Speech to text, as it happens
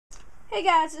Hey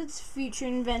guys, it's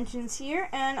FutureInventions here,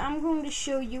 and I'm going to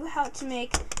show you how to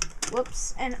make,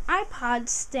 an iPod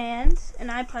stand, an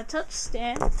iPod Touch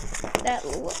stand that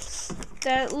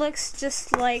looks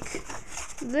just like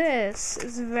this.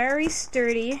 It's very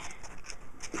sturdy.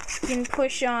 You can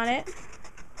push on it,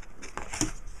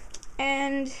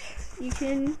 and you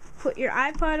can put your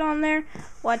iPod on there,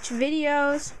 watch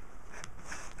videos.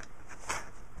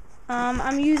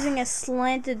 I'm using a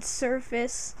slanted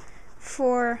surface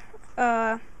for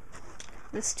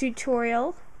this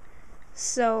tutorial,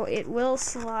 so it will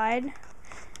slide,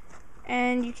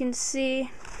 and you can see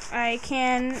I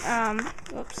can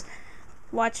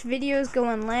watch videos, go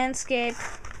in landscape,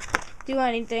 do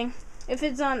anything if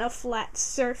it's on a flat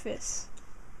surface.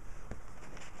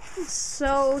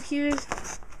 So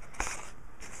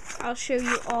I'll show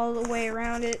you all the way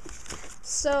around it.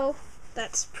 So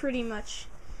that's pretty much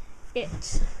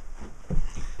it.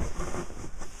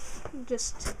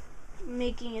 Just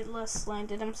making it less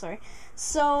slanted, I'm sorry.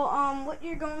 So what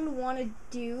you're going to want to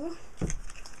do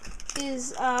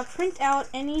is print out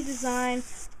any design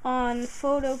on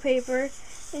photo paper,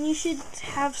 and you should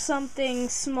have something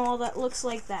small that looks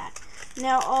like that.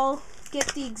 Now I'll get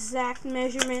the exact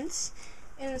measurements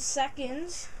in a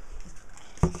second.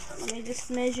 Let me just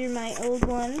measure my old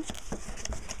one.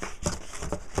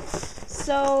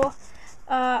 So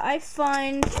I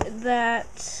find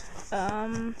that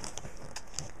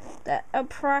that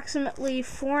approximately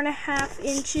 4.5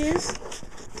 inches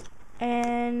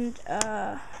and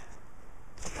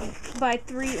by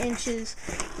 3 inches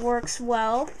works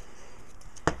well.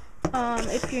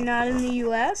 If you're not in the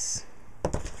US,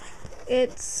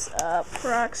 it's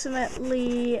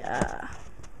approximately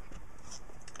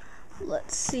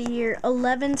let's see here,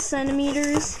 11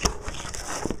 centimeters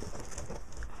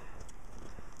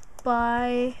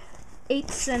by 8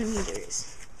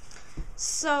 centimeters.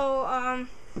 So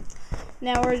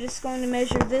now we're just going to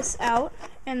measure this out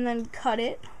and then cut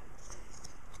it.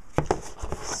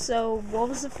 So what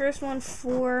was the first one?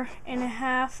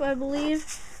 4.5, I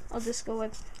believe. I'll just go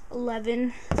with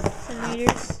 11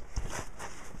 centimeters.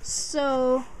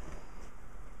 So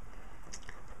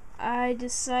I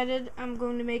decided I'm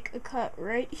going to make a cut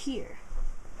right here.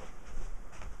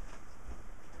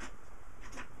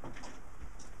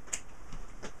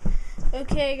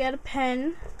 Okay, I got a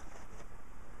pen.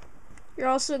 You're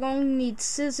also going to need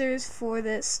scissors for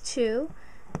this too.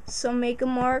 So make a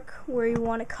mark where you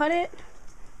want to cut it.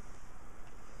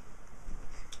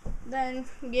 Then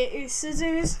get your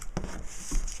scissors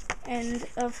and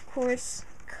of course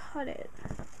cut it.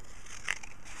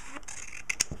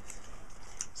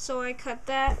 So I cut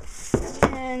that,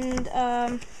 and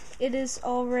it is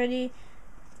already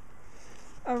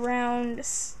around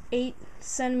 8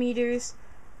 centimeters.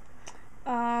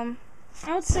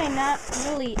 I would say not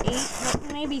really 8,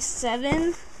 but maybe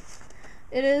 7.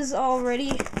 It is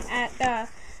already at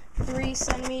 3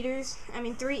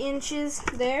 inches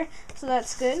there, so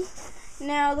that's good.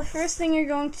 Now the first thing you're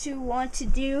going to want to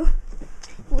do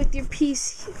with your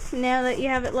piece, now that you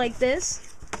have it like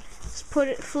this, is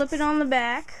flip it on the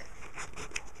back,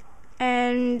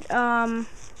 and go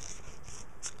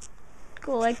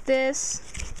like this.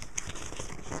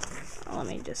 Let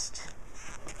me just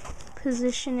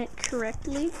position it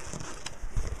correctly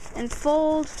and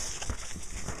fold.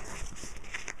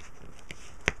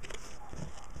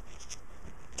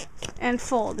 And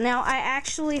fold. Now I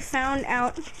actually found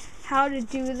out how to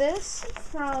do this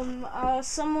from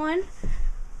someone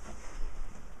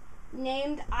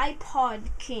named iPod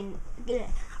Kid.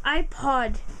 I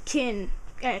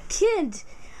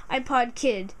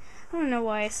don't know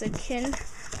why I said kin,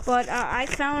 but I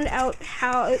found out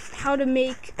how to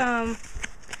make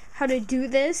how to do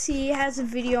this. He has a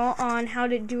video on how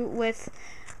to do it with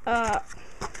a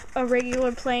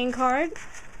regular playing card,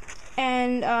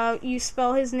 and you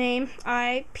spell his name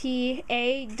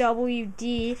IPAWD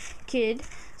Kid.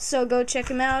 So go check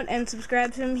him out and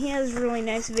subscribe to him. He has really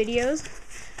nice videos.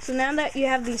 So now that you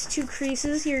have these two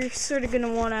creases, you're sort of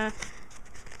gonna wanna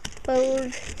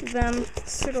fold them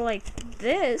sort of like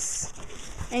this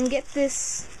and get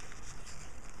this.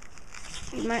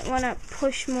 You might want to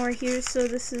push more here, so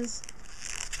this is,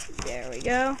 there we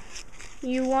go.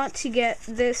 You want to get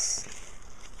this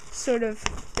sort of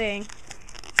thing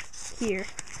here.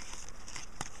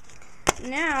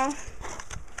 Now,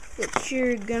 what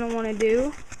you're gonna want to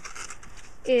do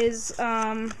is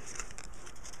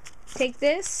take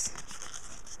this,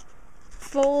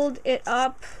 fold it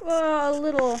up a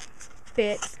little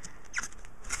bit,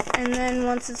 and then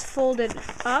once it's folded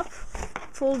up,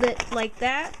 fold it like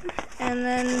that, and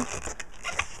then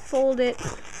fold it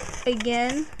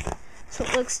again so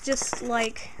it looks just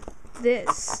like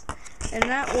this. and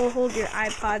that will hold your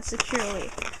iPod securely.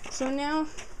 So now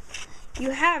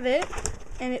you have it,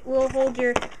 and it will hold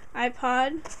your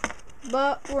iPod,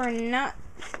 but we're not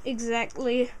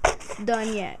exactly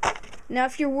done yet. Now,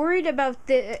 if you're worried about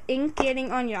the ink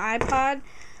getting on your iPod,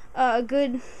 a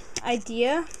good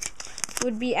idea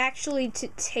would be actually to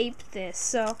tape this.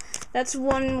 So that's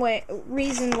one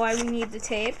reason why we need the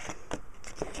tape.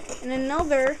 And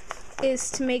another is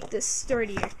to make this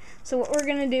sturdier. So what we're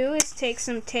gonna do is take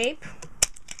some tape,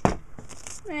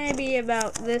 maybe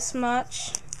about this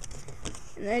much,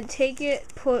 and then take it,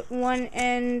 put one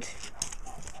end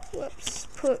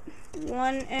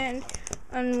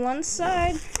on one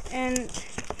side and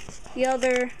the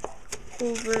other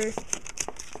over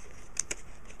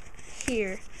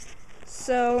here.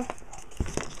 So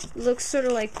it looks sort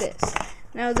of like this.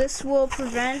 Now this will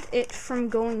prevent it from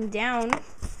going down.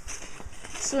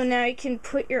 So now you can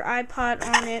put your iPod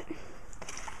on it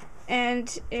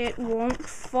and it won't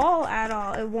fall at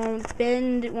all. It won't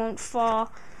bend, it won't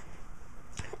fall.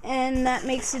 And that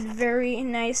makes it very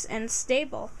nice and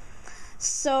stable.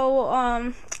 So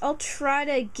I'll try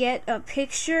to get a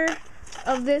picture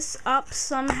of this up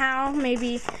somehow,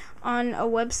 maybe on a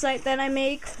website that I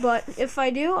make, but if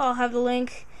I do, I'll have the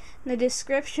link in the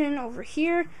description over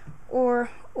here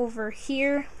or over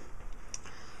here.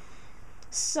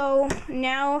 So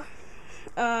now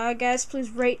guys,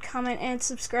 please rate, comment, and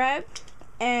subscribe,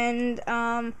 and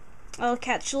I'll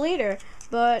catch you later.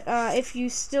 But if you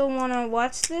still want to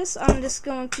watch this, I'm just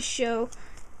going to show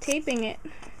taping it.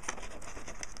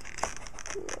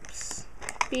 Whoops.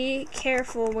 Be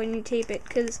careful when you tape it,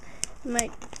 because you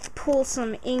might pull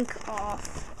some ink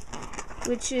off,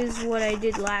 which is what I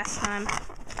did last time.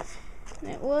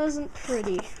 And it wasn't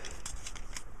pretty.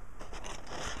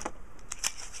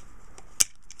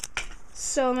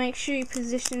 So make sure you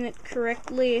position it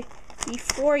correctly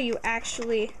before you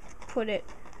actually put it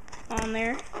on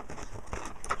there.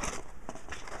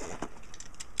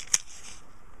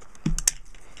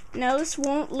 Now this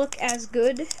won't look as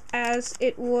good as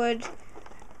it would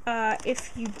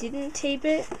if you didn't tape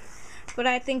it, but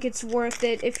I think it's worth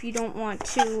it if you don't want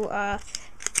to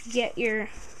get your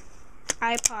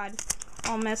iPod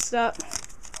all messed up.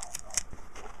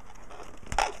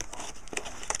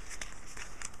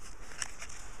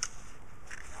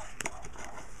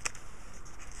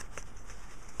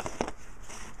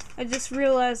 I just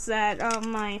realized that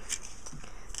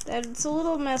that it's a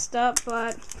little messed up,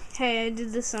 but hey, I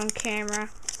did this on camera.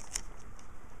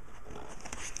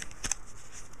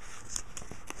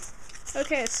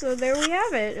 Okay, so there we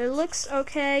have it. It looks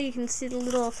okay. You can see the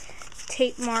little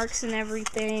tape marks and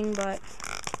everything, but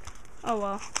oh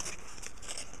well.